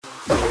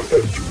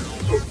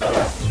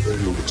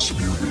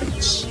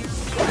Experience.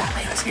 Pat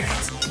Mayo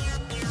Experience.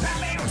 Pat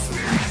Mayo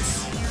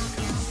Experience.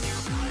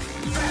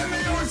 Pat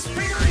Mayo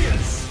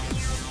Experience.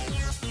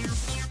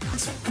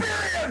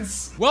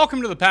 Experience.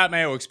 Welcome to the Pat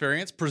Mayo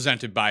Experience,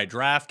 presented by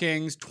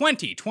DraftKings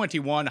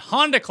 2021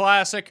 Honda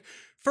Classic.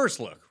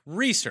 First look,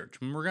 research.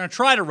 We're going to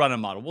try to run a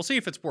model. We'll see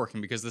if it's working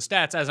because the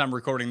stats, as I'm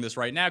recording this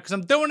right now, because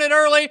I'm doing it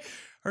early,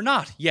 are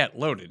not yet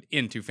loaded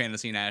into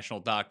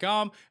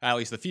fantasynational.com. At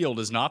least the field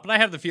is not, but I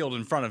have the field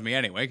in front of me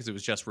anyway because it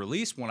was just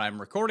released when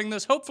I'm recording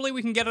this. Hopefully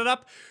we can get it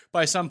up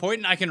by some point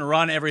and I can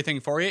run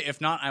everything for you.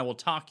 If not, I will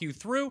talk you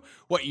through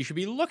what you should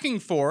be looking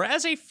for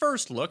as a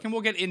first look, and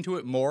we'll get into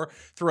it more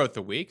throughout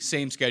the week.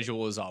 Same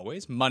schedule as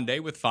always.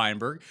 Monday with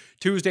Feinberg,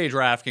 Tuesday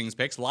DraftKings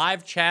picks,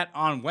 live chat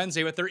on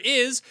Wednesday, but there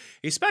is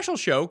a special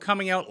show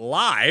coming out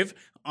live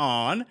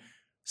on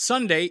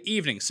Sunday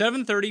evening,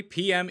 7:30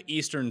 p.m.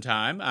 Eastern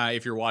Time,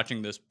 if you're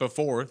watching this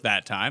before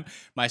that time.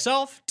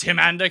 Myself, Tim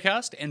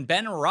Andacust, and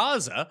Ben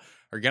Raza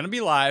are going to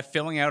be live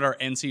filling out our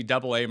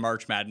NCAA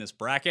March Madness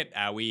bracket.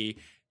 We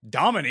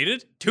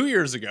dominated 2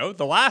 years ago,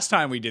 the last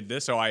time we did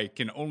this, so I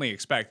can only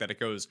expect that it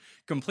goes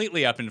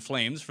completely up in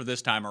flames for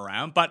this time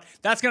around. But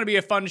that's going to be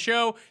a fun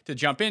show to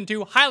jump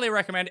into. Highly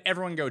recommend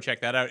everyone go check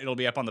that out. It'll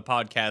be up on the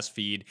podcast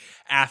feed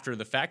after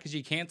the fact because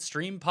you can't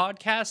stream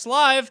podcasts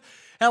live,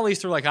 at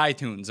least through like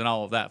iTunes and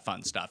all of that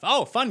fun stuff.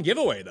 Oh, fun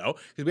giveaway though,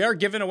 because we are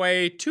giving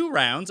away 2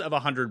 rounds of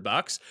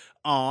 $100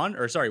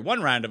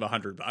 one round of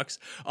 $100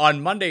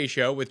 on Monday's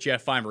show with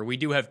Jeff Feinberg. We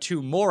do have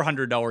 2 more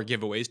 $100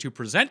 giveaways to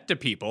present to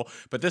people,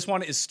 but this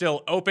one is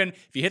still open.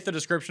 If you hit the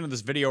description of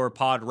this video or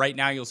pod right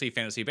now, you'll see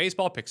fantasy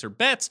baseball picks or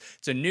bets.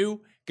 It's a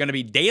new going to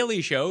be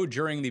daily show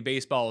during the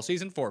baseball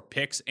season for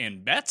picks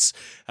and bets.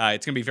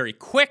 It's going to be very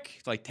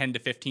quick, like 10 to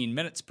 15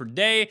 minutes per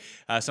day,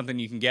 something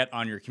you can get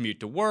on your commute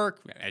to work,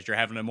 as you're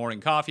having a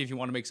morning coffee. If you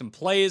want to make some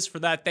plays for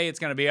that day, it's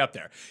going to be up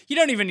there. You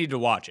don't even need to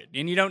watch it,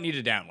 and you don't need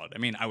to download it. I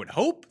mean, I would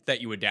hope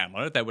that you would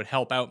download it. That would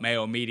help out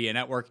Mayo Media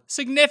Network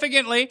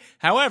significantly.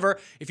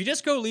 However, if you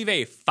just go leave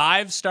a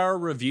 5-star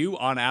review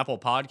on Apple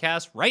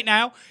Podcasts right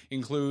now,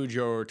 include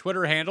your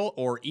Twitter handle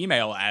or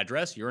email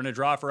address, you're in a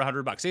draw for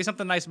 $100. Say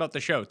something nice about the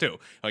show, too.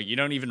 You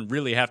don't even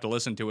really have to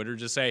listen to it, or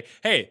just say,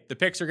 hey, the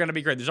picks are going to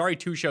be great. There's already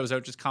 2 shows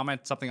out. Just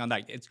comment something on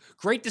that. It's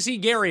great to see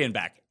Gary in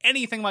back.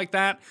 Anything like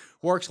that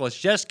works. Let's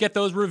just get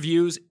those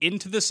reviews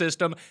into the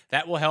system.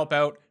 That will help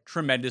out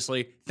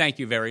tremendously. Thank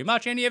you very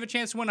much. And you have a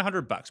chance to win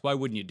 $100. Why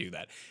wouldn't you do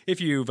that?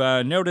 If you've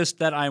noticed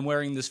that I'm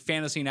wearing this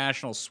Fantasy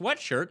National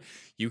sweatshirt,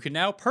 you can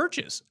now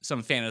purchase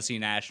some Fantasy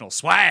National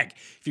swag.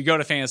 If you go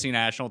to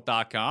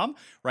fantasynational.com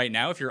right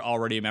now, if you're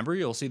already a member,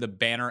 you'll see the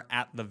banner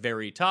at the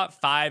very top.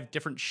 5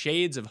 different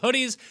shades of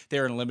hoodies.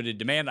 They're in limited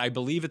demand. I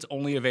believe it's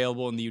only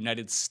available in the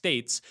United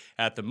States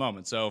at the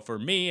moment. So for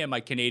me and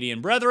my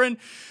Canadian brethren,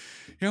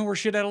 we're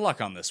shit out of luck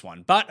on this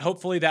one, but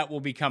hopefully that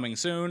will be coming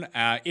soon.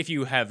 If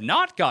you have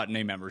not gotten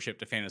a membership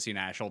to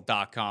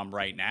fantasynational.com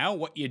right now,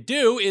 what you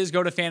do is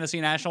go to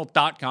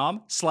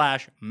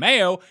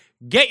fantasynational.com/Mayo,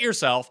 get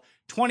yourself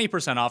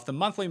 20% off. The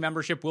monthly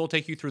membership will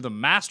take you through the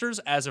Masters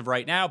as of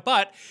right now,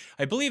 but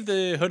I believe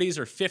the hoodies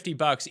are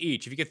 $50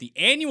 each. If you get the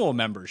annual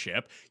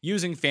membership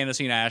using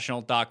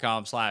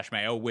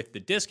fantasynational.com/Mayo with the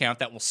discount,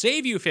 that will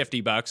save you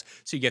 $50.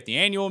 So you get the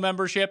annual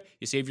membership,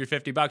 you save your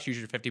 $50, use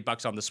your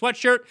 $50 on the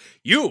sweatshirt.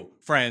 You,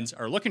 friends,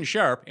 are looking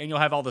sharp, and you'll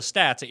have all the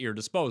stats at your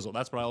disposal.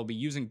 That's what I will be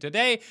using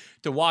today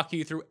to walk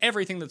you through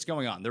everything that's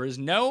going on. There is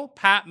no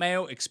Pat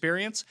Mayo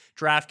Experience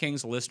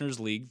DraftKings Listeners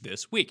League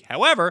this week.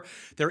 However,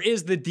 there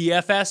is the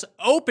DFS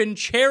Open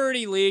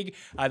Charity League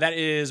that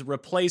is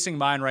replacing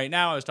mine right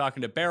now. I was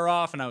talking to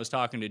Baroff and I was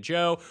talking to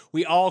Joe.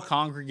 We all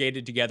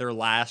congregated together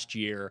last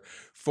year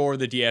for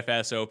the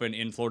DFS Open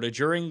in Florida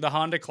during the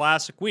Honda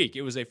Classic week.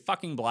 It was a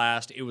fucking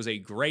blast. It was a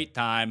great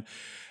time.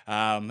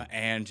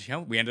 And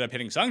we ended up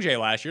hitting Sungjae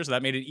last year, so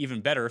that made it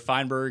even better.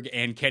 Feinberg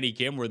and Kenny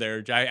Kim were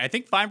there. I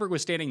think Feinberg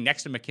was standing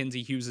next to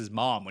Mackenzie Hughes'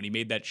 mom when he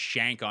made that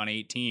shank on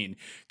 18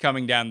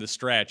 coming down the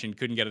stretch and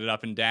couldn't get it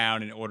up and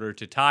down in order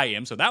to tie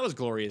him. So that was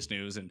glorious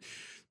news, and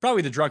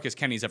probably the drunkest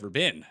Kenny's ever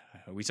been.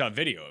 We saw a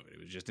video of it.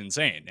 It was just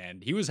insane.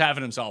 And he was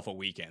having himself a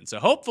weekend. So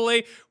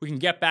hopefully we can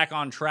get back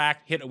on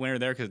track, hit a winner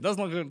there, because it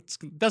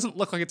doesn't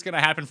look like it's going to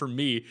happen for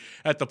me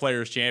at the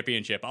Players'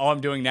 Championship. All I'm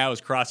doing now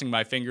is crossing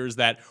my fingers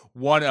that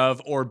one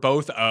of or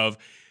both of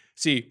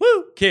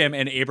Kim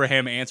and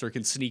Abraham Answer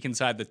can sneak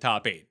inside the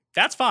top 8.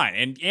 That's fine.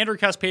 And Andrew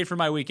Cuss paid for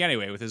my week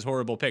anyway with his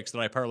horrible picks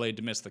that I parlayed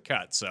to miss the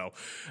cut. So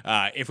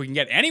if we can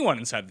get anyone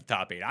inside the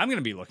top 8, I'm going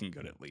to be looking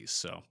good at least.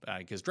 So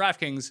because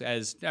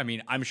DraftKings,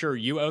 I'm sure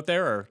you out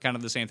there are kind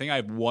of the same thing. I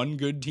have one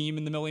good team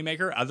in the Millie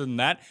Maker. Other than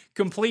that,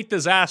 complete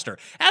disaster.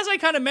 As I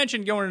kind of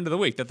mentioned going into the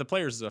week, that the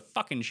Players is a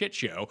fucking shit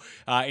show.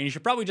 And you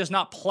should probably just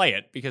not play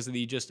it because of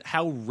the just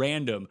how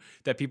random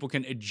that people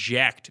can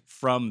eject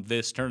from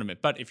this tournament.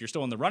 But if you're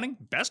still in the running,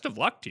 best of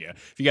luck to you.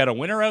 If you got a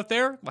winner out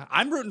there,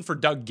 I'm rooting for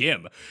Doug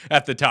Gim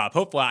at the top.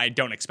 Hopefully, I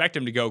don't expect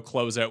him to go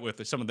close out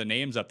with some of the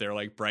names up there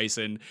like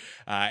Bryson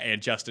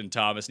and Justin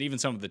Thomas, and even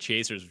some of the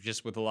chasers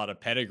just with a lot of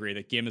pedigree.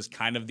 That Gim is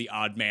kind of the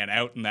odd man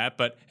out in that.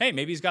 But hey,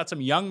 maybe he's got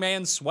some young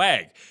man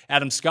swag.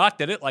 Adam Scott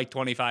did it like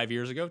 25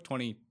 years ago,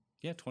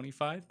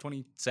 25,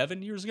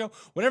 27 years ago,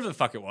 whatever the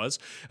fuck it was.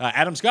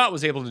 Adam Scott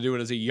was able to do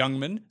it as a young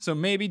man, so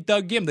maybe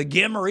Doug Gim, the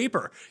Gim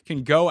Reaper,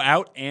 can go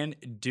out and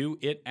do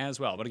it as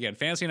well. But again,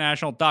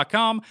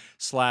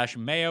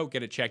 fantasynational.com/Mayo.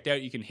 Get it checked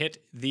out. You can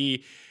hit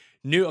the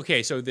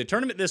so the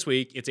tournament this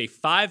week, it's a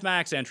 5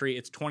 max entry.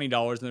 It's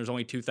 $20, and there's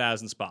only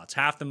 2,000 spots.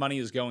 Half the money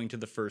is going to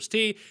the first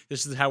tee.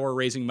 This is how we're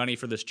raising money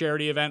for this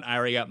charity event. I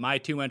already got my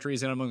 2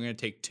 entries in. I'm going to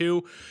take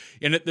 2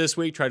 in it this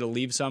week, try to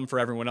leave some for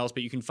everyone else,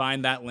 but you can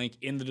find that link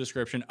in the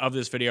description of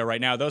this video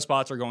right now. Those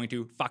spots are going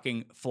to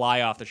fucking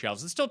fly off the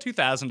shelves. It's still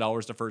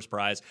 $2,000 to first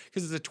prize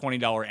because it's a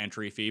 $20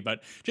 entry fee,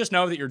 but just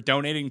know that you're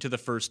donating to the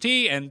first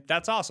tee, and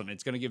that's awesome.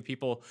 It's going to give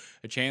people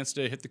a chance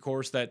to hit the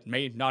course that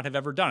may not have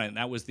ever done it, and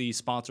that was the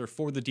sponsor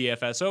for the DFS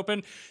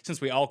Open.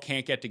 Since we all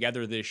can't get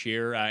together this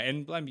year,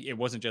 and I mean, it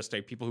wasn't just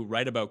people who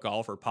write about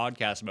golf or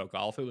podcast about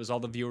golf, it was all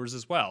the viewers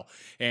as well.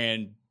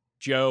 And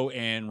Joe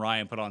and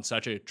Ryan put on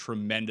such a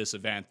tremendous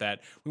event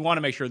that we want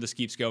to make sure this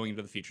keeps going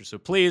into the future. So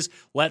please,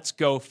 let's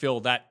go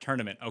fill that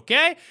tournament,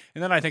 okay?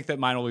 And then I think that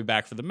mine will be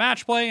back for the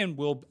match play, and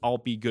we'll all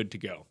be good to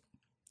go.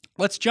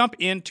 Let's jump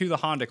into the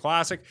Honda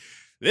Classic.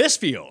 This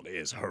field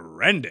is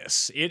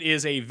horrendous. It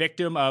is a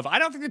victim of, I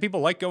don't think that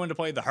people like going to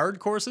play the hard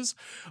courses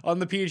on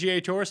the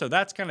PGA Tour, so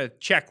that's kind of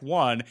check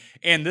one.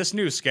 And this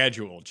new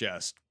schedule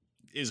just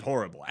is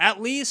horrible.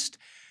 At least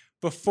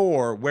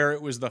before, where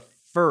it was the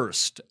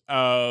first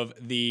of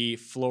the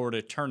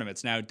Florida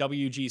tournaments. Now,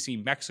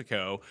 WGC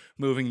Mexico,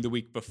 moving the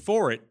week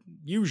before it,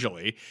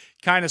 usually,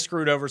 kind of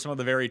screwed over some of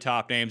the very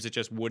top names that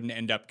just wouldn't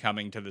end up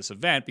coming to this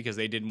event because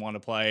they didn't want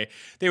to play.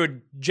 They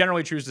would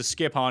generally choose to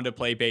skip Honda,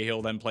 play Bay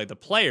Hill, then play the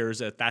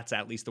Players. That's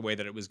at least the way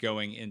that it was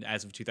going in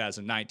as of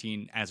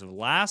 2019, as of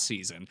last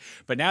season.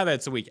 But now that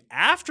it's the week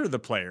after the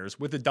Players,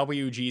 with the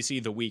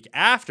WGC the week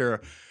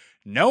after,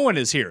 no one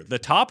is here. The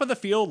top of the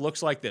field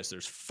looks like this.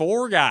 There's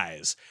 4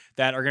 guys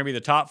that are going to be the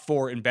top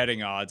 4 in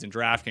betting odds in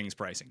DraftKings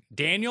pricing.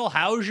 Daniel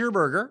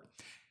Hausberger,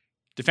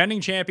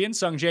 defending champion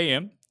Sung Jae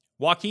Im,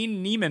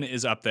 Joaquin Niemann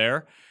is up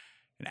there,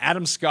 and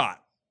Adam Scott.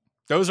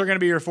 Those are going to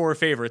be your 4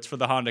 favorites for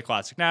the Honda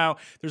Classic. Now,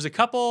 there's a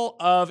couple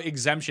of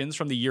exemptions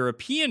from the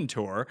European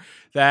Tour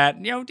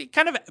that,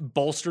 kind of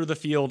bolster the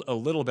field a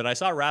little bit. I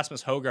saw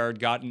Rasmus Højgaard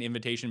got an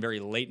invitation very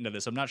late into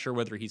this. I'm not sure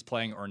whether he's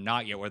playing or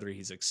not yet, whether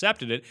he's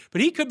accepted it,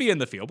 but he could be in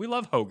the field. We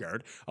love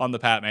Højgaard on the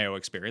Pat Mayo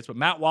Experience. But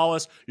Matt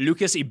Wallace,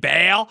 Lucas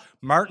Ebale,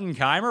 Martin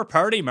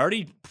Keimer,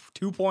 Marty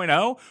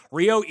 2.0,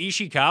 Ryo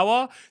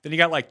Ishikawa. Then you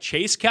got like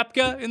Chase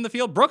Koepka in the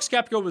field. Brooks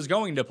Koepka was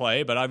going to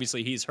play, but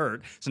obviously he's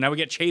hurt. So now we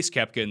get Chase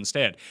Koepka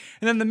instead.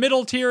 And then the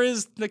middle tier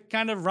is the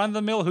kind of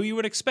run-of-the-mill who you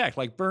would expect,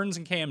 like Burns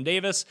and Cam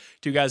Davis.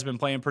 2 guys have been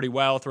playing pretty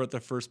well throughout the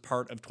first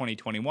part of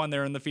 2021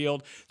 there in the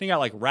field. Then you got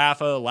like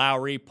Rafa,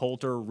 Lowry,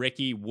 Poulter,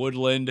 Ricky,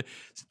 Woodland.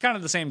 It's kind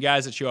of the same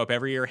guys that show up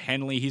every year.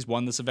 Henley, he's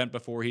won this event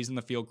before. He's in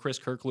the field. Chris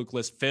Kirk, Luke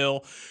List,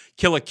 Phil.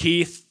 Killa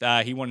Keith,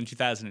 he won in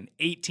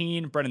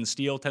 2018. Brendan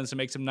Steele tends to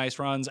make some nice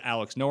runs.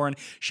 Alex Noren.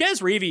 Chez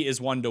Reavie is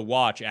one to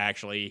watch,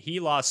 actually. He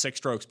lost 6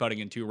 strokes putting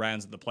in 2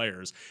 rounds of the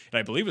Players, and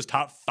I believe was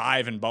top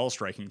 5 in ball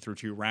striking through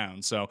 2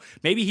 rounds. So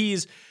maybe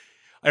he's,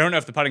 I don't know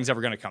if the putting's ever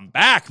going to come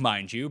back,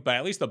 mind you, but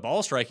at least the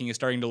ball striking is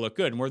starting to look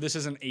good. And where this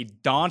isn't a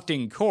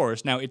daunting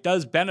course, now it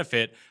does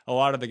benefit a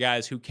lot of the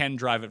guys who can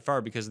drive it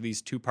far because of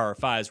these 2 par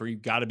 5s where you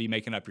got to be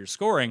making up your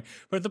scoring.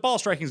 But if the ball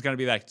striking is going to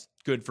be that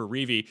good for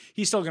Reavie,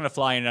 he's still going to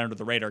fly in under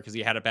the radar because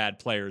he had a bad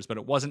Players, but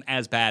it wasn't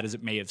as bad as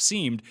it may have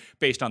seemed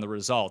based on the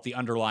result. The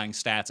underlying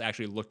stats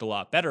actually looked a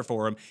lot better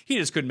for him. He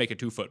just couldn't make a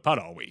 2-foot putt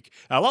all week.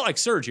 A lot like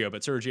Sergio,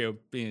 but Sergio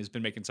has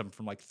been making something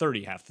from like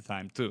 30 half the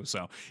time too,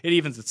 so it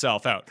evens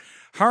itself out.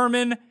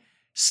 Harman,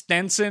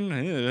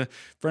 Stenson,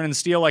 Brendan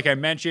Steele, like I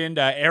mentioned,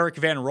 Eric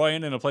Van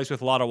Rooyen in a place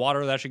with a lot of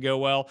water. That should go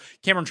well.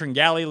 Cameron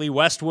Tringali, Lee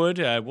Westwood.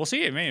 We'll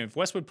see. I mean, if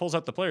Westwood pulls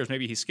out the Players,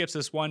 maybe he skips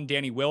this one.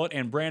 Danny Willett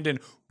and Brandon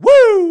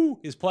Woo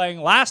is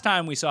playing. Last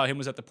time we saw him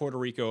was at the Puerto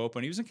Rico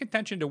Open. He was in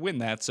contention to win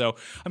that. So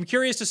I'm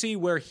curious to see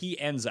where he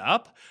ends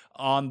up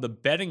on the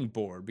betting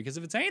board, because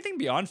if it's anything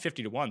beyond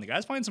 50-1, the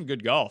guy's playing some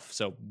good golf.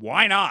 So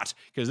why not?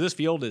 Because this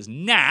field is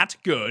not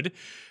good.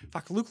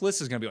 Fuck, Luke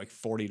List is going to be like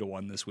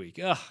 40-1 this week.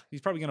 Ugh, he's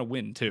probably going to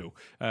win too.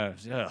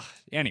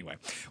 Anyway,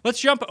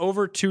 let's jump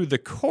over to the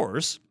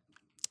course.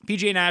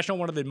 PGA National,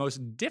 one of the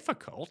most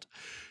difficult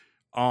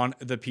on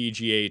the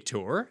PGA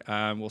Tour.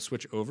 We'll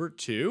switch over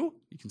to,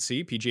 you can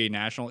see PGA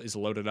National is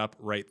loaded up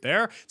right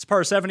there. It's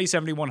par 70,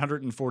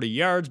 7,140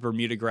 yards,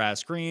 Bermuda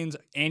grass greens,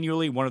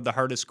 annually one of the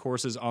hardest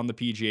courses on the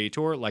PGA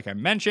Tour, like I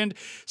mentioned.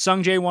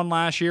 Sung Jae won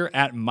last year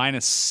at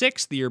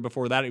 -6. The year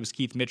before that, it was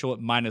Keith Mitchell at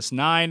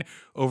 -9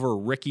 over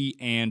Ricky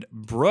and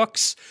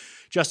Brooks.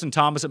 Justin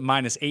Thomas at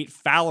 -8,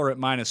 Fowler at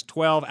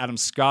 -12, Adam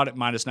Scott at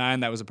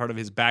 -9. That was a part of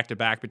his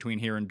back-to-back between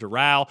here and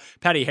Doral.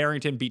 Patty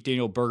Harrington beat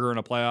Daniel Berger in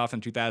a playoff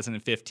in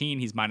 2015.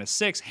 He's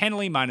 -6.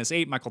 Henley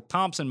 -8. Michael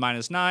Thompson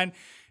 -9.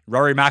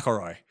 Rory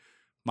McIlroy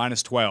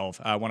minus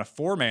 12. Won a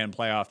 4-man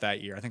playoff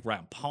that year. I think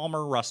Ryan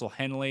Palmer, Russell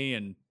Henley,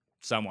 and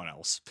someone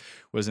else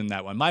was in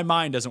that one. My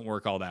mind doesn't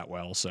work all that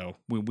well, so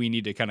we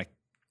need to kind of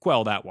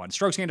quell that one.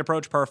 Strokes gained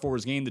approach, par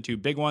 4s gained, the two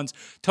big ones.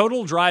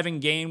 Total driving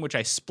gain, which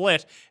I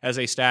split as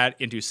a stat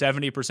into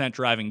 70%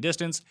 driving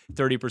distance,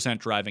 30%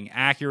 driving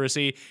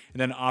accuracy, and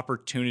then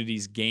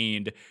opportunities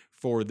gained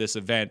for this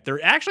event.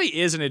 There actually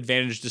is an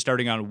advantage to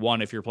starting on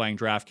 1 if you're playing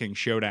DraftKings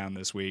Showdown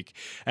this week.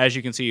 As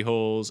you can see,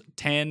 holes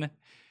 10,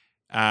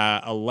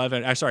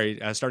 11,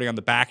 starting on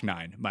the back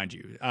 9, mind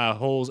you.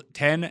 Holes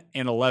 10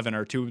 and 11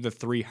 are 2 of the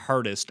 3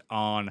 hardest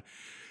on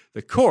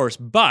the course,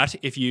 but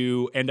if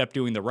you end up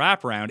doing the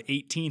wraparound,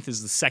 18th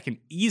is the second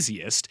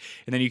easiest,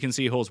 and then you can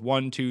see holes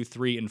 1, 2,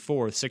 3, and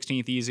 4,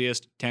 16th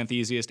easiest, 10th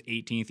easiest,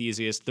 18th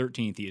easiest,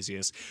 13th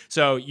easiest.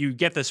 So you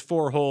get this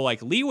 4-hole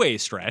like leeway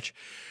stretch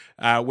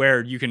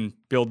where you can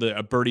build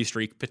a birdie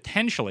streak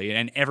potentially,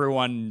 and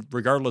everyone,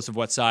 regardless of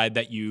what side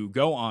that you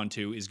go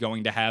onto, is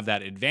going to have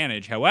that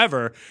advantage.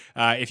 However,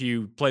 if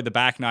you play the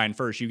back 9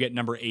 first, you get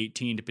number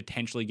 18 to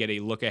potentially get a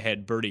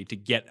look-ahead birdie to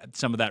get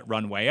some of that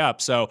runway up.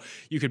 So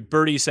you could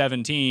birdie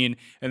 17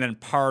 and then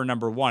par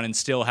number 1 and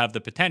still have the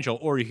potential,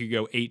 or you could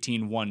go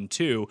 18, 1,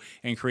 2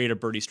 and create a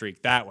birdie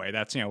streak that way.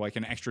 That's, like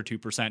an extra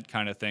 2%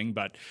 kind of thing.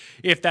 But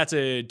if that's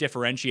a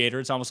differentiator,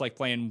 it's almost like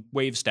playing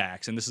wave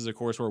stacks, and this is a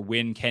course where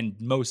win can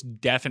most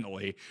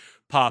definitely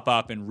pop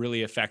up and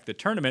really affect the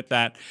tournament,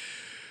 that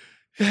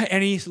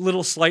any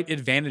little slight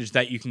advantage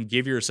that you can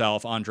give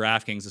yourself on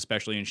DraftKings,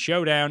 especially in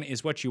Showdown,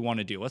 is what you want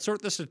to do. Let's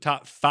sort this to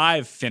top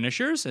 5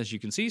 finishers. As you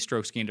can see,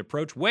 strokes gained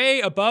approach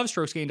way above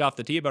strokes gained off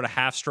the tee, about a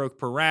half stroke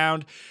per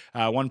round,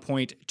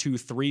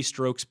 1.23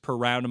 strokes per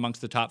round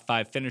amongst the top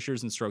 5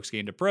 finishers in strokes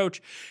gained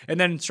approach. And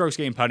then strokes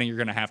gained putting, you're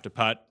going to have to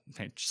putt,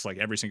 just like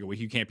every single week.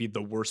 You can't be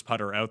the worst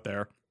putter out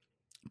there.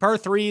 Par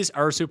 3s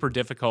are super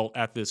difficult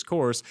at this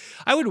course.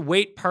 I would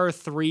weight par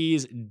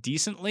 3s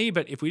decently,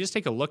 but if we just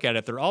take a look at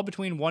it, they're all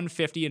between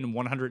 150 and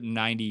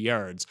 190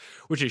 yards,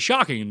 which is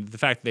shocking, the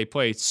fact that they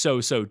play so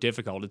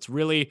difficult. It's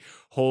really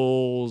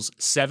holes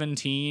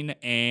 17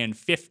 and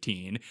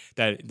 15,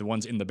 that the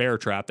ones in the bear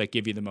trap, that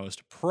give you the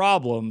most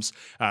problems.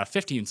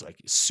 15 is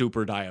like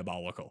super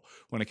diabolical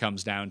when it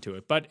comes down to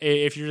it. But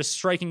if you're just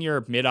striking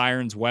your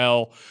mid-irons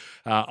well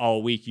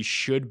all week, you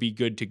should be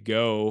good to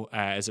go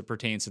as it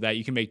pertains to that.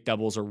 You can make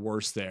doubles or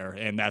worse there,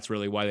 and that's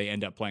really why they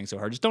end up playing so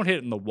hard. Just don't hit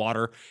it in the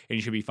water and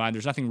you should be fine.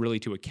 There's nothing really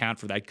to account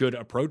for that. Good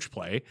approach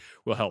play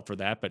will help for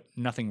that, but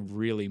nothing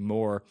really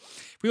more.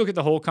 If we look at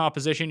the whole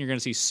composition, you're going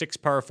to see 6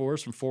 par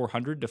 4s from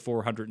 400 to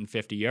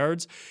 450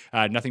 yards,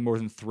 nothing more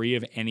than 3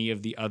 of any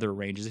of the other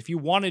ranges. If you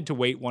wanted to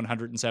weight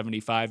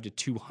 175 to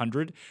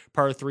 200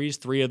 par 3s,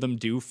 3 of them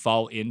do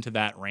fall into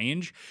that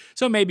range.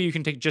 So maybe you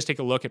can just take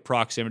a look at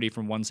proximity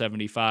from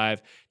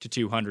 175 to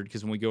 200,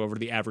 because when we go over to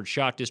the average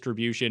shot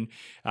distribution,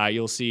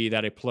 you'll see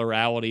that a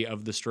plurality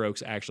of the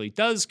strokes actually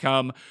does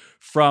come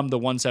from the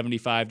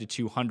 175 to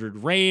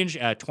 200 range.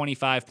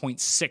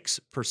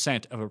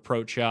 25.6% of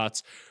approach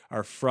shots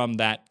are from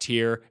that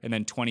tier, and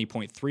then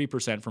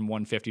 20.3% from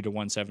 150 to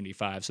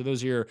 175. So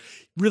those are your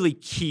really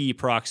key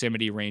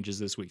proximity ranges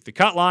this week. The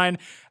cut line,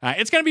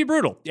 it's going to be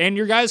brutal, and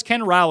your guys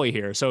can rally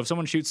here. So if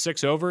someone shoots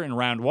 6 over in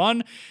round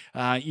 1,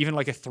 even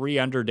like a 3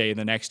 under day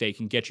the next day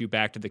can get you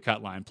back to the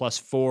cut line.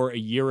 +4 a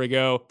year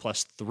ago,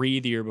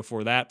 +3 the year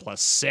before that,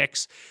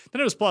 +6.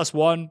 Then it was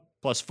 +1.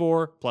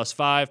 +4,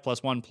 +5,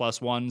 +1,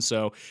 +1.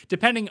 So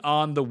depending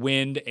on the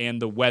wind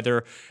and the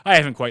weather, I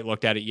haven't quite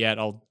looked at it yet.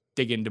 I'll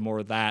dig into more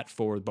of that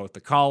for both the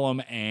column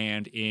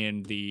and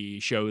in the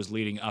shows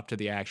leading up to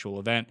the actual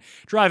event.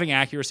 Driving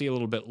accuracy a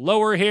little bit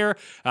lower here.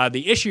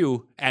 The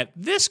issue at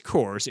this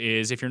course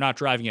is if you're not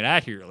driving it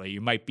accurately, you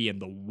might be in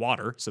the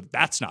water, so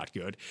that's not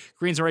good.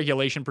 Greens and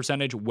regulation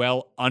percentage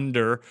well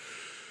under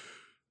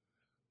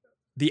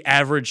the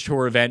average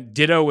tour event.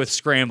 Ditto with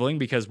scrambling,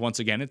 because once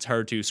again, it's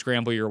hard to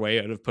scramble your way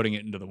out of putting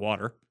it into the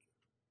water.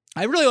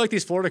 I really like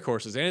these Florida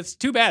courses, and it's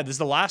too bad. This is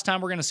the last time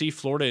we're going to see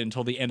Florida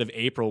until the end of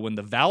April, when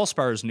the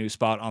Valspar's new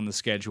spot on the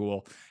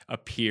schedule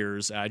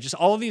appears. Just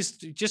all of these,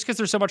 just because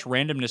there's so much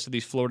randomness to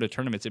these Florida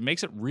tournaments, it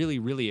makes it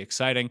really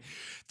exciting.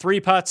 3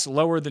 putts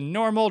lower than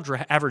normal.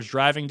 Average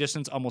driving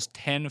distance almost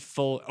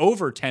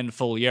over 10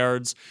 full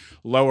yards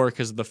lower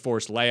because of the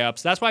forced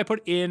layups. That's why I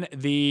put in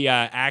the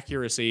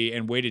accuracy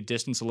and weighted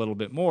distance a little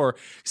bit more,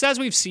 because as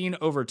we've seen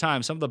over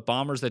time, some of the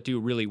bombers that do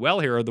really well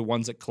here are the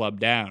ones that club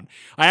down.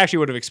 I actually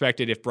would have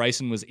expected, if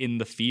Bryson was in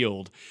the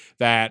field,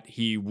 that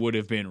he would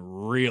have been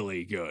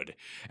really good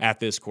at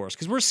this course,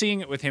 because we're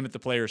seeing it with him at the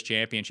Players'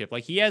 Championship.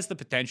 Like, he has the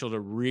potential to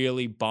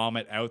really bomb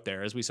it out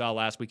there, as we saw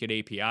last week at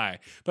API,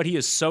 but he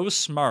is so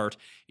smart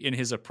in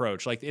his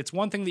approach. Like, it's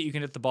one thing that you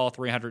can hit the ball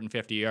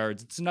 350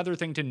 yards. It's another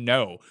thing to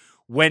know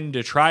when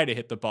to try to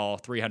hit the ball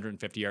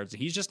 350 yards.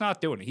 He's just not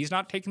doing it. He's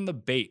not taking the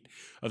bait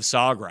of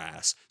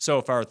Sawgrass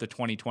so far at the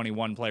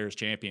 2021 Players'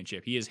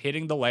 Championship. He is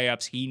hitting the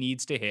layups he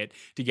needs to hit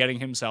to getting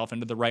himself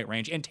into the right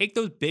range and take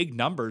those big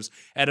numbers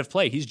out of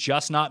play. He's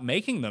just not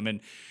making them. And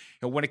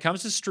when it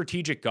comes to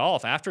strategic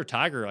golf after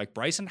Tiger, like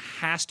Bryson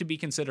has to be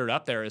considered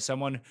up there as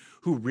someone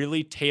who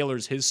really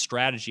tailors his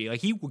strategy.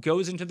 Like he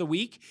goes into the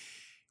week,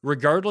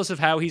 regardless of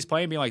how he's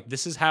playing, being like,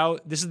 this is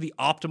the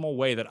optimal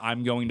way that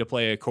I'm going to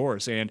play a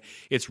course. And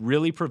it's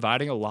really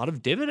providing a lot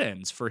of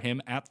dividends for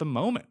him at the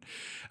moment.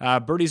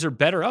 Birdies are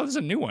better. Oh, there's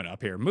a new one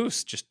up here.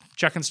 Moose, just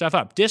checking stuff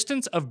up.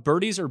 Distance of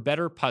birdies or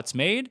better putts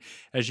made.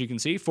 As you can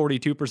see,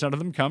 42% of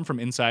them come from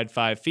inside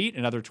 5 feet.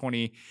 Another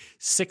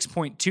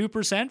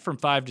 26.2% from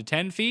 5 to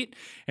 10 feet.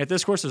 At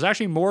this course, there's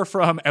actually more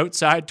from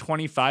outside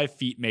 25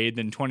 feet made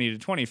than 20 to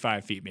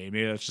 25 feet made.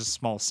 Maybe that's just a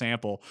small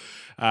sample.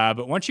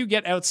 But once you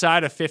get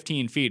outside of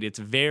 15 feet, it's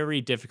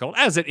very difficult,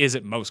 as it is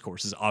at most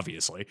courses,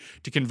 obviously,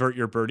 to convert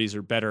your birdies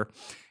or better.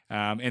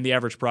 And the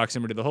average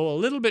proximity to the hole a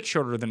little bit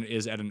shorter than it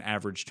is at an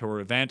average tour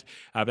event.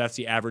 That's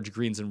the average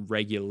greens in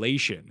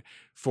regulation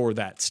for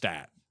that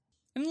stat.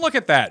 And look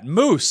at that.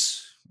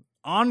 Moose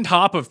on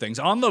top of things,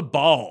 on the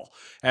ball,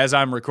 as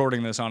I'm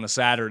recording this on a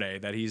Saturday,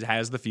 that he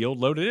has the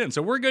field loaded in.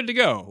 So we're good to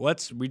go.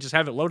 We just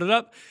have it loaded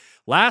up.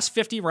 Last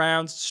 50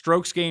 rounds,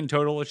 strokes gained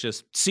total. Let's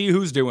just see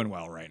who's doing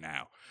well right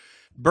now.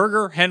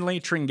 Berger, Henley,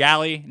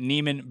 Tringali,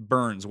 Neiman,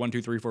 Burns. 1,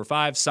 2, 3, 4,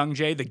 5.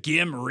 Sungjae, the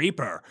Gim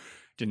Reaper.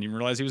 Didn't even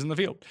realize he was in the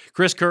field.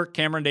 Chris Kirk,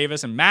 Cameron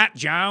Davis, and Matt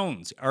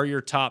Jones are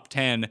your top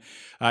 10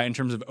 in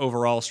terms of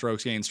overall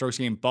strokes gained. Strokes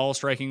gained ball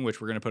striking, which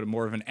we're going to put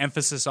more of an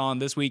emphasis on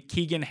this week.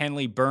 Keegan,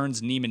 Henley,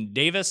 Burns, Neiman,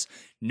 Davis.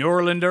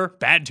 Norlander,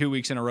 bad 2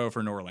 weeks in a row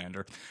for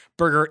Norlander.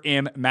 Berger,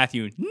 Im,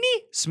 Matthew,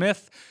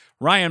 Smith,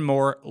 Ryan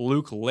Moore,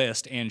 Luke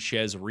List, and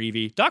Chez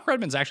Reavie. Doc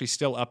Redman's actually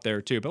still up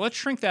there too, but let's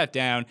shrink that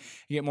down and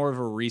get more of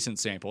a recent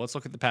sample. Let's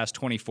look at the past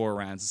 24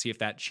 rounds and see if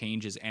that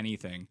changes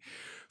anything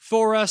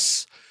for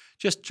us.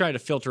 Just try to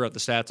filter out the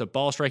stats. Of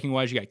ball striking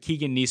wise, you got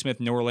Keegan, Neesmith,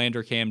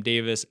 Norlander, Cam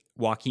Davis,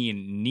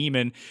 Joaquin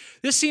Niemann.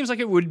 This seems like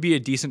it would be a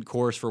decent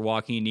course for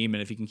Joaquin Niemann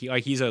if he can keep.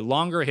 Like, he's a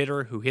longer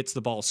hitter who hits the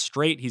ball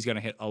straight. He's going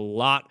to hit a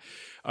lot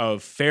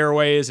of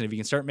fairways, and if he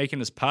can start making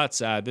his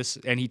putts,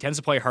 and he tends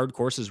to play hard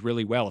courses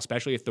really well,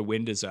 especially if the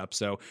wind is up.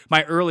 So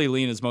my early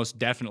lean is most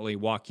definitely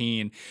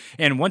Joaquin.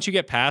 And once you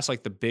get past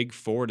like the big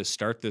four to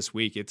start this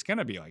week, it's going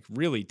to be like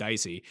really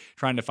dicey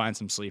trying to find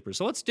some sleepers.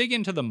 So let's dig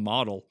into the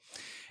model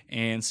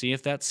and see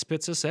if that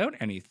spits us out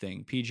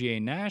anything. PGA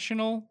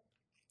National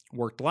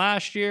worked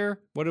last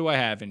year. What do I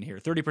have in here?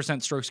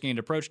 30% strokes gained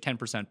approach,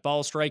 10%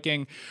 ball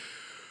striking.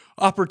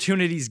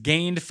 Opportunities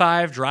gained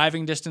 5,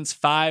 driving distance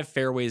 5,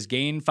 fairways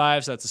gained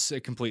 5. So that's a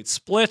complete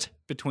split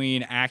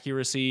between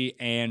accuracy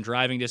and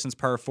driving distance.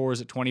 Par 4s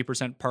at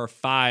 20%, par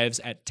 5s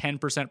at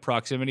 10%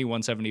 proximity,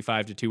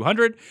 175 to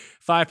 200.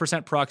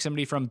 5%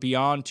 proximity from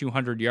beyond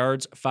 200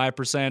 yards,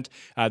 5%.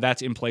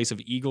 That's in place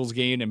of eagles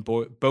gained and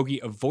bogey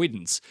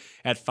avoidance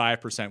at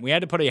 5%. We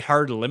had to put a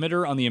hard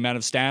limiter on the amount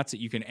of stats that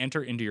you can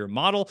enter into your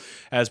model,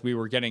 as we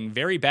were getting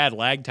very bad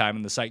lag time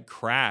and the site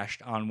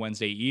crashed on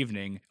Wednesday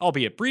evening,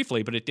 albeit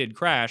briefly, but it did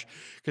crash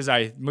because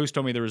Moose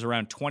told me there was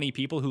around 20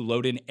 people who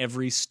load in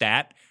every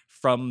stat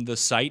from the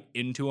site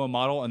into a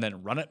model and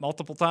then run it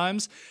multiple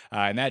times.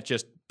 And that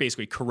just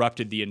basically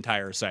corrupted the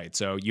entire site.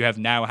 So you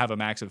now have a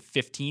max of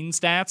 15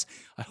 stats.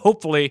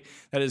 Hopefully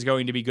that is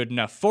going to be good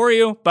enough for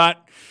you,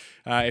 but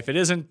if it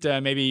isn't,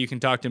 maybe you can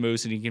talk to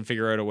Moose and he can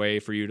figure out a way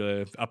for you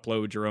to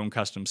upload your own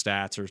custom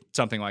stats or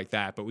something like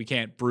that. But we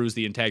can't bruise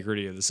the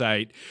integrity of the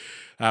site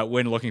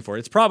when looking for it.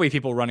 It's probably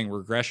people running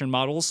regression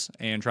models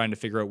and trying to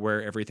figure out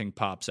where everything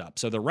pops up.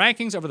 So the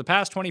rankings over the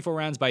past 24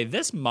 rounds by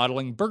this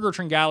modeling: Berger,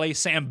 Tringali,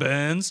 Sam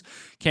Burns,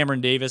 Cameron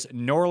Davis,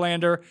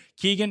 Norlander,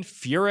 Keegan,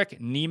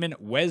 Furyk, Neiman,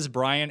 Wes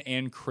Bryan,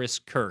 and Chris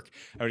Kirk.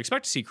 I would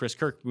expect to see Chris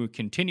Kirk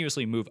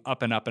continuously move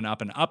up and up and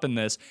up and up in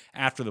this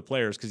after the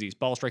players, because he's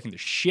ball striking the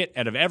shit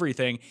out of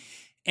everything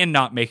and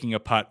not making a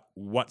putt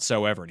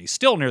whatsoever. And he's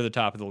still near the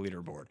top of the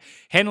leaderboard.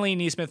 Henley,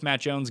 Neesmith,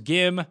 Matt Jones,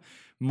 Gim,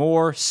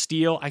 Moore,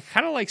 Steele. I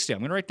kind of like Steele.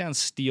 I'm going to write down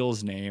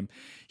Steele's name.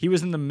 He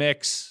was in the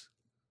mix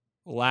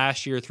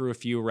last year through a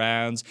few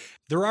rounds.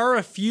 There are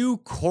a few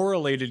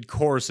correlated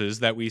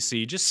courses that we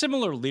see, just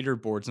similar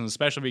leaderboards, and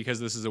especially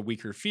because this is a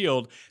weaker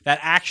field, that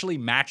actually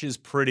matches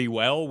pretty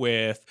well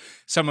with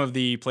some of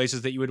the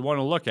places that you would want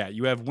to look at.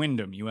 You have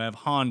Wyndham, you have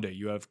Honda,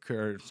 you have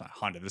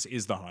Honda. This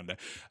is the Honda.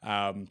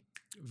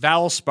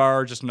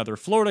 Valspar, just another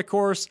Florida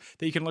course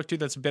that you can look to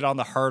that's a bit on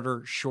the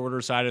harder,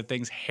 shorter side of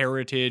things.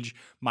 Heritage,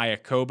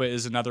 Mayakoba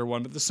is another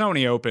one, but the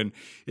Sony Open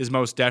is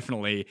most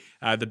definitely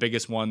the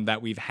biggest one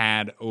that we've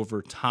had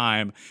over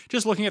time.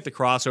 Just looking at the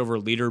crossover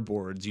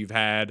leaderboards, you've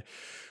had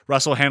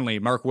Russell Henley,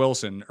 Mark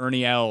Wilson,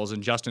 Ernie Els,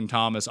 and Justin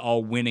Thomas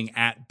all winning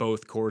at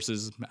both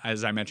courses.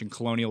 As I mentioned,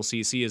 Colonial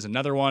CC is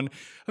another one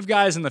of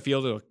guys in the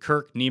field.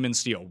 Kirk, Neiman,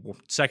 Steele,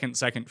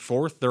 second,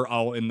 fourth. They're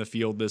all in the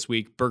field this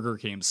week. Berger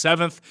came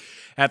 7th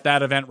at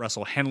that event.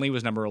 Russell Henley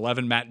was number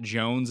 11. Matt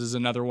Jones is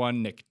another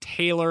one. Nick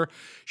Taylor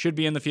should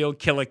be in the field.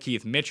 Killa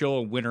Keith Mitchell,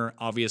 a winner,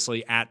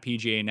 obviously, at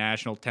PGA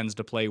National, tends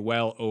to play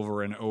well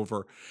over and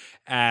over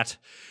at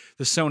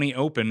the Sony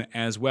Open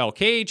as well.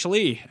 KH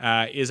Lee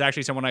is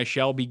actually someone I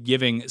shall be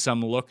giving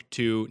some look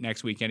to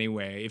next week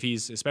anyway.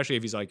 Especially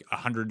if he's like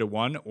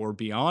 100-1 or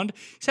beyond.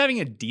 He's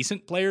having a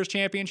decent Players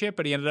Championship,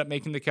 but he ended up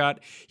making the cut.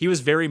 He was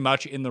very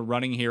much in the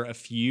running here a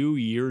few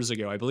years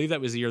ago. I believe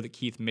that was the year that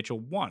Keith Mitchell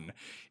won,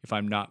 if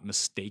I'm not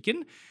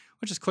mistaken.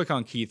 I'll just click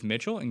on Keith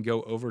Mitchell and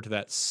go over to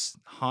that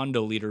Honda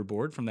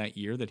leaderboard from that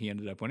year that he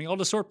ended up winning. I'll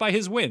just sort by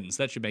his wins.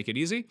 That should make it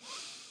easy.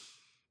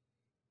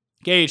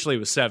 KH Lee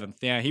was 7th.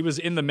 Yeah, he was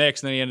in the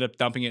mix, and then he ended up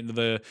dumping it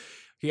into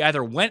he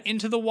either went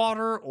into the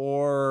water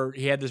or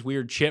he had this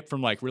weird chip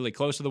from like really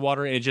close to the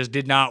water, and it just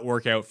did not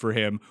work out for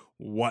him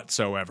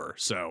whatsoever.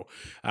 So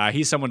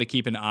he's someone to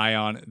keep an eye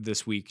on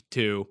this week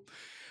too.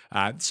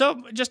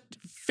 So just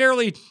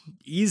fairly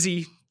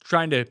easy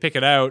trying to pick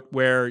it out,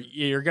 where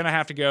you're going to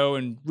have to go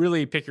and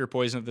really pick your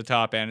poison at the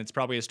top end. It's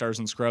probably a Stars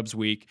and Scrubs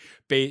week.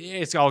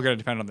 It's all going to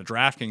depend on the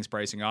DraftKings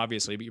pricing,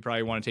 obviously, but you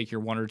probably want to take your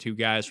 1 or 2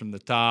 guys from the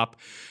top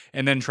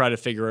and then try to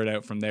figure it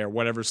out from there,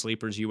 whatever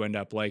sleepers you end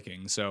up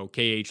liking. So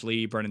KH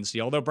Lee, Brendan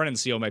Steele, although Brendan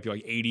Steele might be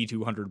like $80 to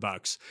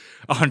 $100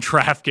 on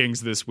DraftKings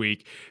this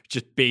week,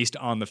 just based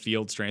on the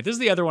field strength. This is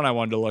the other one I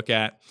wanted to look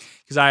at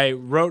because I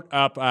wrote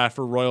up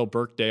for Royal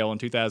Birkdale in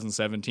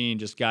 2017,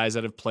 just guys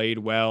that have played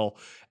well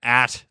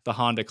at the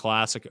Honda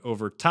Classic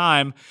over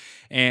time,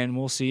 and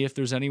we'll see if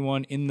there's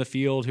anyone in the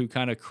field who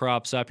kind of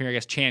crops up here. I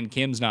guess Chan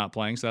Kim's not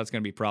playing, so that's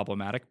going to be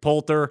problematic.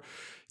 Poulter,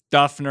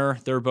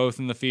 Duffner, they're both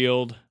in the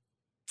field.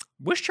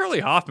 Wish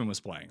Charlie Hoffman was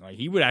playing. Like,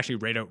 he would actually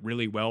rate out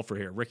really well for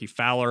here. Ricky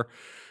Fowler,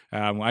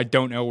 I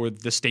don't know where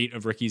the state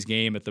of Ricky's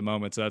game at the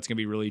moment, so that's going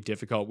to be really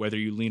difficult whether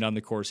you lean on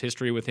the course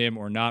history with him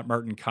or not.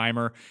 Martin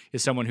Keimer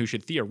is someone who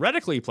should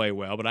theoretically play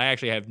well, but I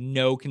actually have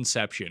no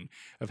conception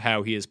of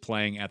how he is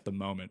playing at the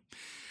moment.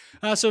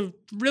 So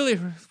really,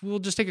 we'll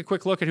just take a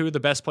quick look at who the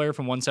best player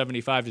from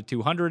 175 to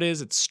 200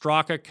 is. It's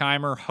Straka,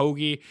 Keimer,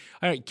 Hoagie.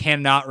 I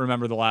cannot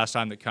remember the last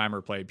time that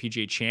Keimer played.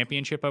 PGA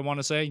Championship, I want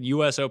to say.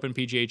 U.S. Open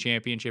PGA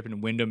Championship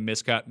in Wyndham,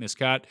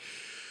 miscut.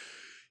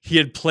 He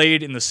had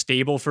played in the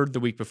Stableford the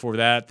week before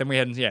that. Then we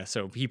had,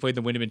 so he played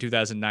the Wyndham in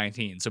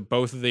 2019. So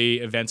both of the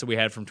events that we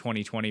had from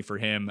 2020 for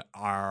him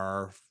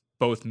are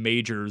both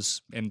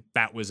majors, and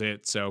that was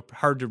it. So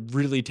hard to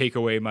really take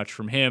away much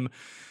from him.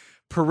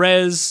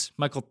 Perez,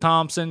 Michael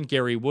Thompson,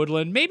 Gary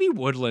Woodland, maybe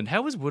Woodland.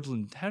 How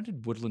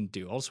did Woodland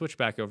do? I'll switch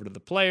back over to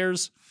the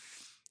players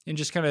and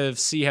just kind of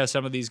see how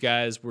some of these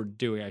guys were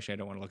doing. Actually, I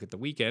don't want to look at the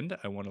weekend.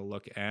 I want to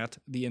look at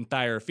the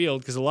entire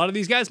field because a lot of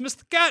these guys missed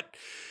the cut.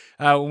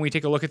 When we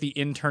take a look at the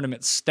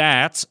in-tournament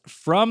stats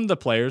from the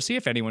players, see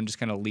if anyone just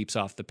kind of leaps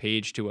off the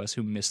page to us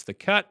who missed the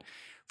cut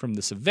from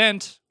this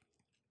event.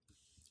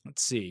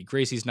 Let's see.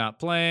 Gracie's not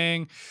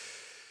playing.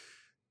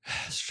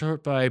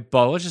 Short by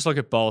ball. Let's just look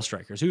at ball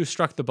strikers. Who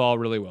struck the ball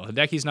really well?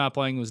 Hideki's not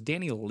playing. Was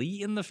Danny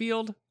Lee in the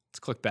field? Let's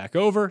click back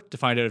over to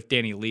find out if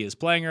Danny Lee is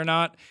playing or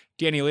not.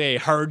 Danny Lee, a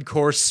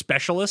hardcore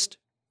specialist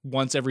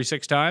once every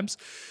 6 times.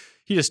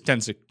 He just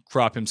tends to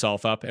crop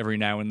himself up every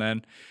now and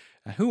then.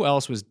 Who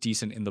else was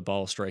decent in the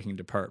ball striking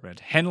department?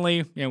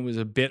 Henley, was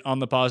a bit on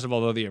the positive,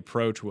 although the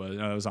approach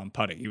was on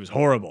putting. He was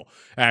horrible,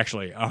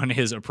 actually, on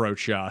his approach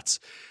shots.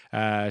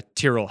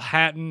 Tyrrell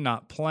Hatton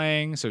not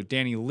playing. So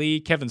Danny Lee,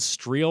 Kevin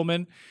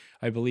Streelman,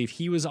 I believe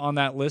he was on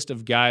that list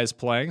of guys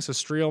playing. So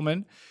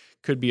Streelman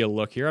could be a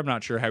look here. I'm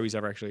not sure how he's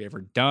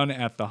ever done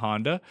at the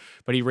Honda,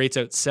 but he rates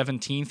out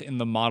 17th in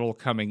the model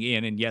coming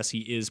in. And yes, he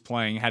is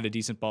playing, had a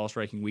decent ball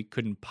striking week,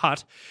 couldn't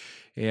putt.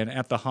 And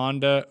at the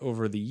Honda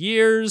over the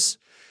years,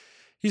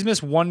 he's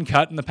missed 1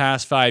 cut in the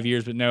past 5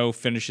 years, but no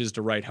finishes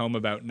to write home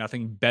about.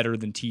 Nothing better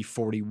than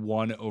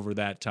T41 over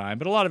that time.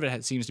 But a lot of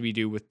it seems to be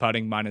due with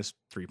putting minus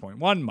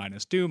 3.1,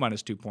 minus 2,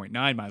 minus 2.9,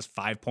 minus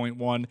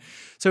 5.1.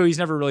 So he's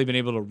never really been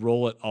able to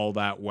roll it all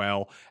that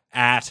well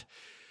at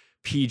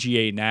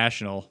PGA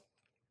National.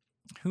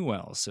 Who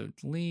else? So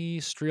Lee,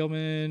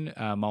 Streelman,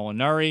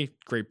 Molinari,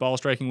 great ball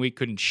striking week.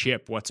 Couldn't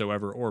chip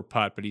whatsoever or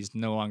putt, but he's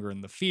no longer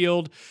in the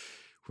field.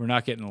 We're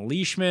not getting a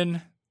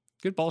Leishman.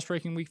 Good ball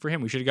striking week for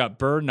him. We should have got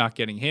Bird, not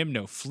getting him.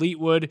 No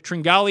Fleetwood.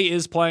 Tringali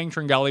is playing.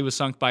 Tringali was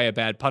sunk by a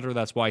bad putter.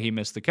 That's why he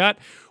missed the cut.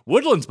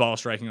 Woodland's ball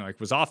striking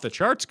was off the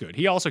charts good.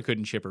 He also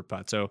couldn't chip or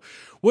putt. So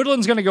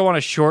Woodland's going to go on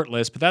a short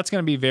list, but that's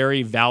going to be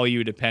very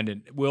value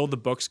dependent. Will the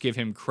books give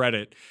him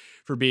credit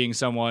for being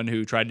someone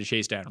who tried to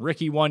chase down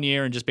Ricky one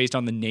year and just based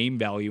on the name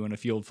value in a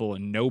field full of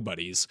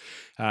nobodies,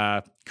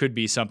 could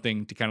be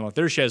something to kind of let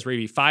their Chez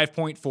Reavie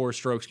 5.4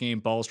 strokes game,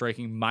 ball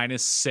striking,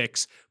 minus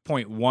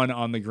 6.1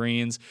 on the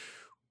greens.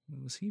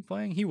 Was he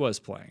playing? He was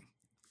playing.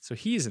 So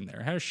he's in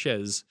there. How's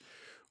Chez?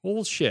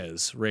 Old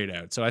Chez rate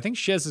out. So I think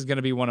Chez is going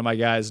to be one of my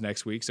guys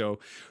next week. So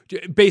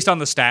based on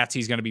the stats,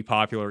 he's going to be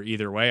popular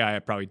either way. I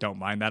probably don't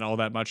mind that all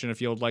that much in a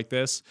field like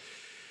this.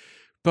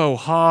 Bo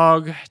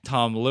Hogg,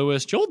 Tom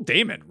Lewis, Joel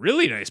Damon,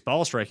 really nice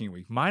ball striking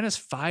week. Minus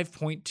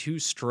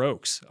 5.2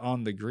 strokes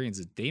on the greens.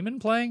 Is Damon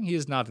playing? He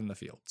is not in the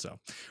field. So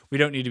we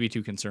don't need to be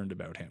too concerned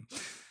about him.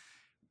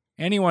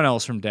 Anyone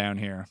else from down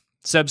here?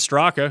 Seb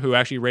Straka, who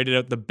actually rated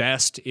out the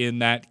best in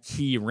that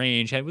key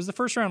range, and was the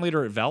first round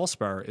leader at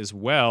Valspar as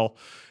well.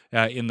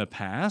 in the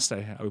past.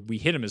 We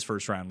hit him as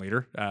first round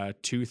leader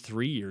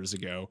 2-3 years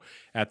ago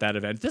at that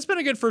event. This has been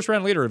a good first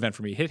round leader event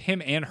for me. Hit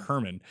him and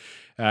Herman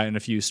in a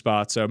few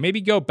spots. So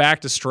maybe go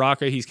back to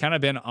Straka. He's kind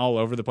of been all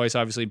over the place.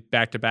 Obviously,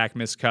 back-to-back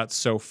missed cuts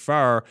so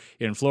far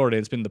in Florida.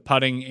 It's been the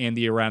putting and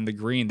the around the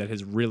green that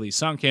has really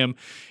sunk him.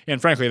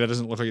 And frankly, that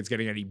doesn't look like it's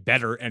getting any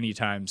better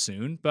anytime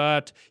soon.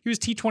 But he was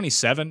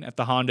T27 at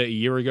the Honda a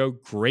year ago.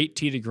 Great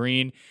tee to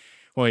green.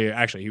 Well,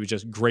 he was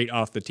just great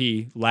off the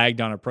tee,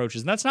 lagged on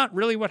approaches. And that's not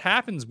really what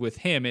happens with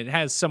him. It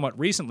has somewhat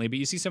recently, but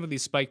you see some of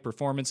these spike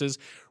performances,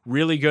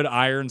 really good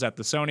irons at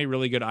the Sony,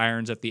 really good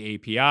irons at the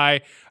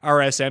API.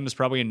 RSM is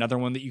probably another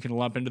one that you can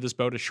lump into this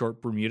boat, a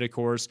short Bermuda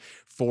course,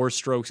 4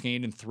 strokes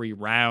gained in 3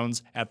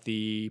 rounds at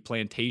the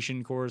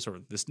Plantation course,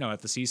 at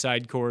the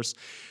Seaside course.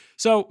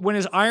 So when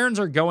his irons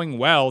are going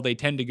well, they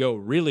tend to go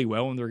really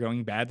well. When they're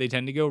going bad, they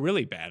tend to go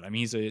really bad. I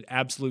mean, he's an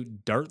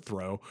absolute dart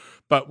throw.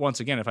 But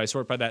once again, if I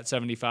sort by that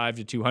 75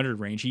 to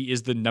 200 range, he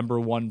is the number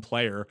 1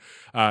 player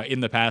in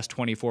the past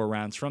 24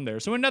 rounds from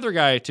there. So another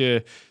guy to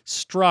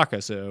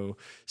Straka. So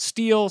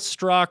Steele,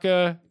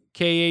 Straka,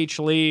 KH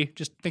Lee,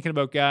 just thinking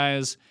about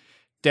guys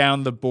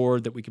down the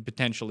board that we could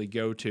potentially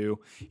go to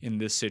in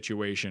this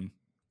situation.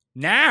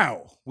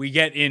 Now we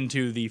get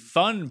into the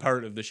fun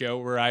part of the show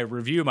where I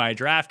review my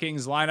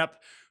DraftKings lineup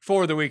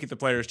for the week at the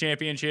Players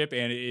Championship,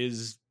 and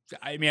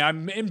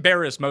I'm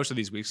embarrassed most of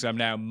these weeks. I'm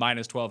now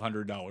minus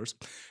 $1,200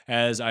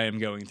 as I am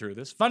going through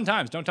this. Fun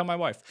times. Don't tell my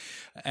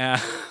wife.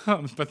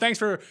 But thanks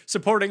for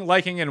supporting,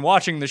 liking, and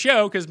watching the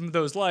show, because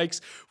those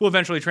likes will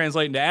eventually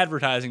translate into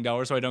advertising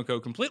dollars so I don't go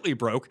completely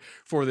broke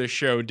for this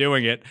show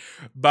doing it.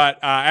 But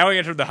I only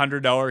entered the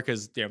 $100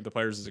 because the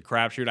Players is a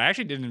crapshoot. I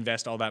actually didn't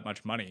invest all that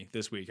much money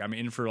this week. I'm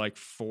in for like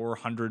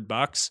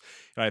 $400,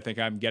 and I think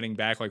I'm getting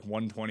back like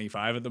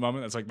 $125 at the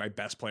moment. That's like my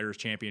best Players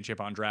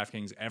Championship on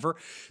DraftKings ever.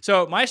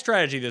 So my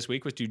strategy this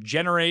week was to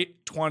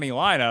generate 20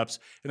 lineups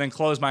and then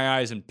close my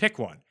eyes and pick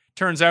one.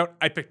 Turns out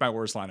I picked my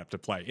worst lineup to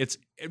play.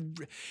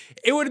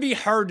 It would be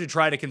hard to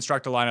try to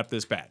construct a lineup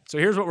this bad. So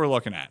here's what we're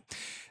looking at.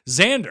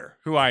 Xander,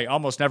 who I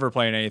almost never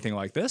play in anything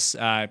like this.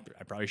 I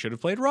probably should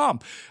have played Rom.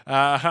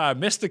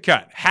 Missed the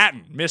cut.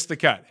 Hatton missed the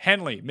cut.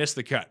 Henley missed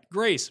the cut.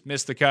 Grace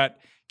missed the cut.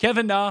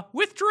 Kevin Na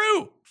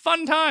withdrew.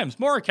 Fun times.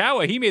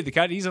 Morikawa, he made the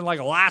cut. He's in like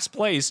last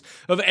place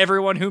of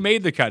everyone who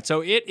made the cut.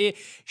 So it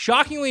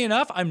shockingly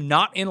enough, I'm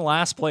not in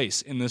last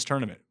place in this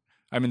tournament.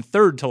 I'm in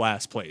third to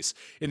last place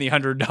in the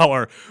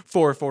 $100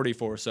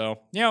 444. So,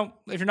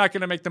 if you're not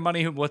going to make the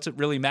money, what's it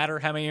really matter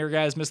how many of your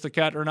guys missed the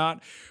cut or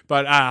not?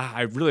 But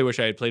I really wish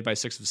I had played my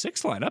 6 of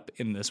 6 lineup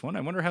in this one.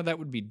 I wonder how that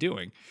would be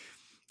doing.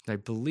 I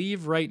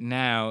believe right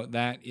now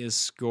that is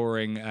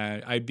scoring,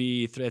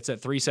 it's at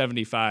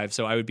 375,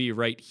 so I would be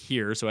right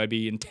here. So I'd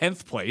be in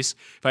 10th place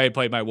if I had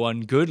played my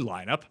one good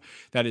lineup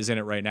that is in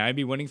it right now. I'd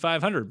be winning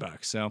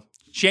 $500. So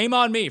shame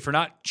on me for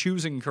not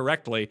choosing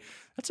correctly.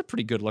 That's a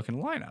pretty good looking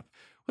lineup.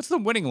 What's the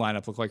winning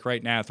lineup look like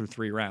right now through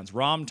 3 rounds?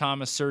 Rom,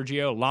 Thomas,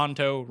 Sergio,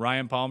 Lanto,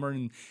 Ryan Palmer,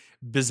 and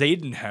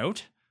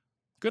Bezadenhout.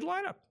 Good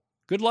lineup.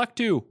 Good luck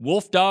to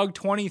Wolfdog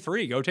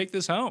 23. Go take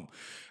this home.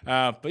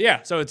 But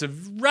yeah, so it's a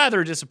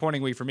rather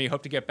disappointing week for me.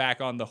 Hope to get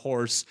back on the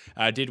horse.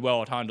 Did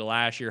well at Honda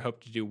last year.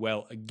 Hope to do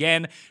well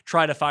again.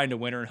 Try to find a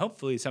winner. And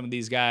hopefully some of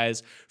these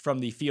guys from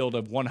the field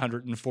of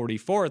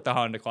 144 at the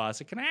Honda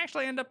Classic can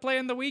actually end up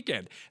playing the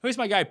weekend. At least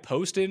my guy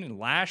Poston and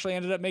Lashley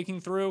ended up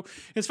making through.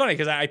 It's funny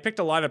because I picked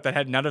a lineup that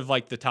had none of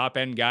like the top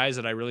end guys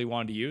that I really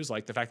wanted to use.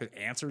 Like the fact that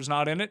Answer's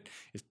not in it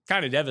is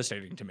kind of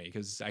devastating to me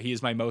because he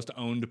is my most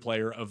owned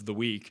player of the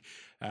week.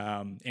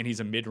 And he's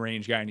a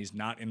mid-range guy, and he's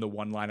not in the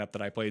one lineup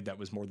that I played that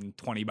was more than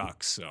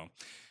 $20. So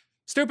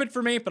stupid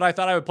for me, but I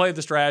thought I would play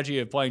the strategy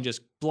of playing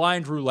just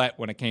blind roulette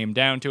when it came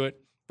down to it.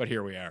 But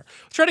here we are.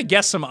 Let's try to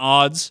guess some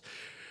odds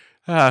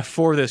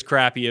for this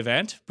crappy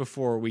event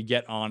before we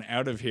get on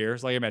out of here.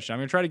 So like I mentioned, I'm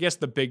going to try to guess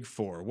the big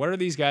 4. What are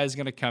these guys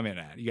going to come in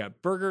at? You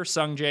got Berger,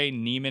 Sungjae,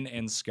 Neiman,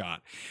 and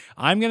Scott.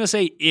 I'm going to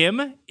say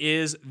Im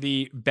is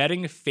the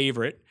betting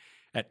favorite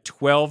at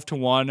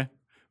 12-1.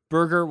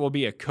 Berger will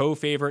be a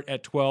co-favorite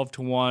at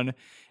 12-1.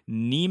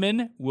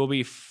 Neiman will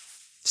be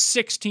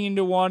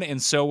 16-1,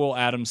 and so will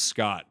Adam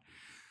Scott.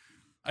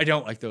 I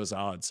don't like those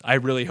odds. I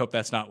really hope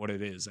that's not what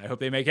it is. I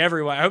hope they make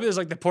everyone. I hope it's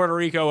like the Puerto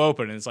Rico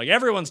Open, and it's like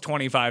everyone's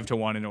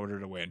 25-1 in order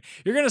to win.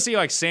 You're going to see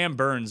like Sam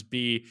Burns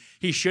he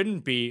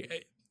shouldn't be.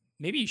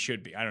 Maybe he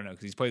should be. I don't know,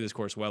 because he's played this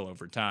course well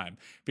over time.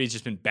 But he's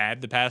just been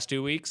bad the past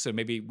 2 weeks, so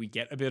maybe we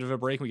get a bit of a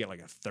break. We get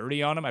like a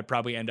 30 on him. I'd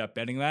probably end up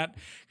betting that,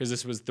 because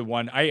this was the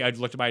one. I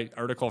looked at my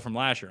article from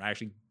last year. I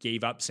actually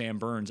gave up Sam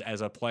Burns as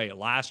a play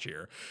last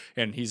year,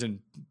 and he's in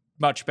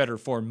much better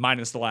form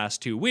minus the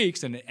last 2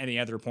 weeks than any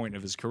other point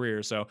of his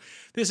career. So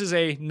this is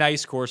a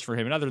nice course for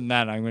him. And other than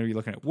that, I'm going to be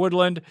looking at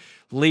Woodland,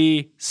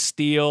 Lee,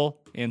 Steele,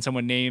 and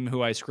someone name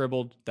who I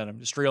scribbled that I'm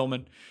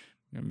Streelman.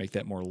 I'm going to make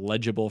that more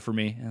legible for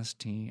me.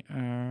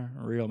 S-T-R,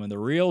 Realman, the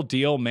real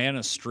deal man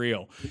of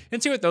Streel.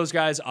 And see what those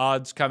guys'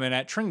 odds come in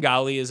at.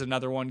 Tringali is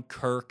another one,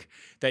 Kirk,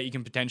 that you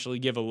can potentially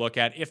give a look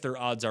at if their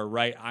odds are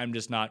right. I'm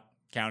just not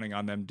counting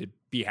on them to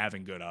be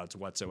having good odds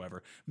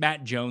whatsoever.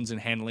 Matt Jones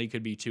and Henley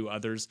could be two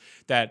others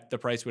that the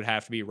price would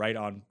have to be right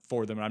on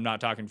for them. And I'm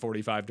not talking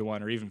 45 to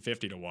 1 or even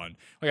 50 to 1.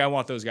 Like, I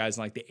want those guys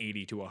in like the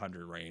 80 to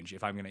 100 range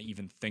if I'm going to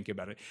even think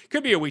about it.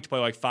 Could be a week to play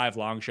like 5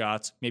 long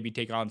shots, maybe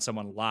take on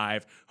someone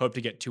live, hope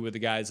to get 2 of the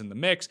guys in the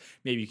mix.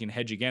 Maybe you can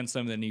hedge against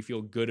them, then you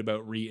feel good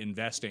about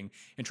reinvesting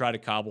and try to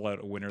cobble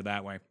out a winner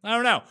that way. I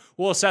don't know.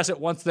 We'll assess it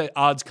once the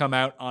odds come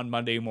out on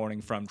Monday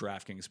morning from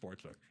DraftKings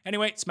Sportsbook.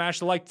 Anyway, smash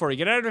the like before you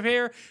get out of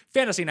here.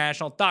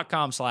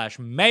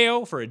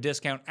 FantasyNational.com/Mayo for a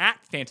discount at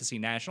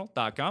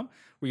FantasyNational.com.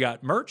 We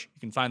got merch. You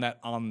can find that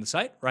on the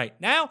site right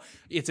now.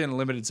 It's in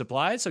limited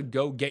supply, so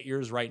go get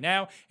yours right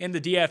now. In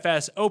the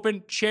DFS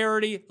Open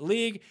Charity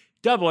League,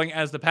 doubling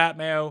as the Pat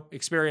Mayo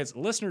Experience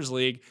Listeners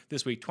League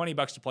this week.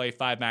 $20 to play,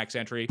 5 max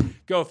entry.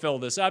 Go fill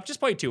this up. Just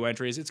play 2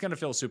 entries. It's going to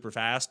fill super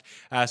fast.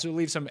 So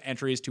leave some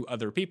entries to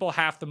other people.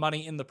 Half the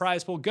money in the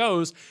prize pool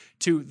goes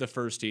to the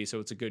first tee, so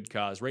it's a good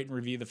cause. Rate and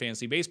review the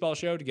Fantasy Baseball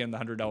Show to get in the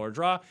 $100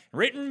 draw. And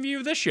rate and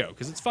review this show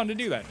because it's fun to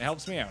do that. It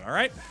helps me out, all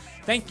right?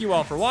 Thank you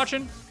all for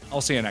watching.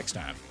 I'll see you next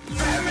time.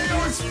 Pat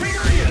Mayo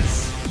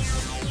Experience!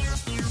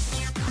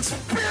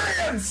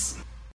 Experience!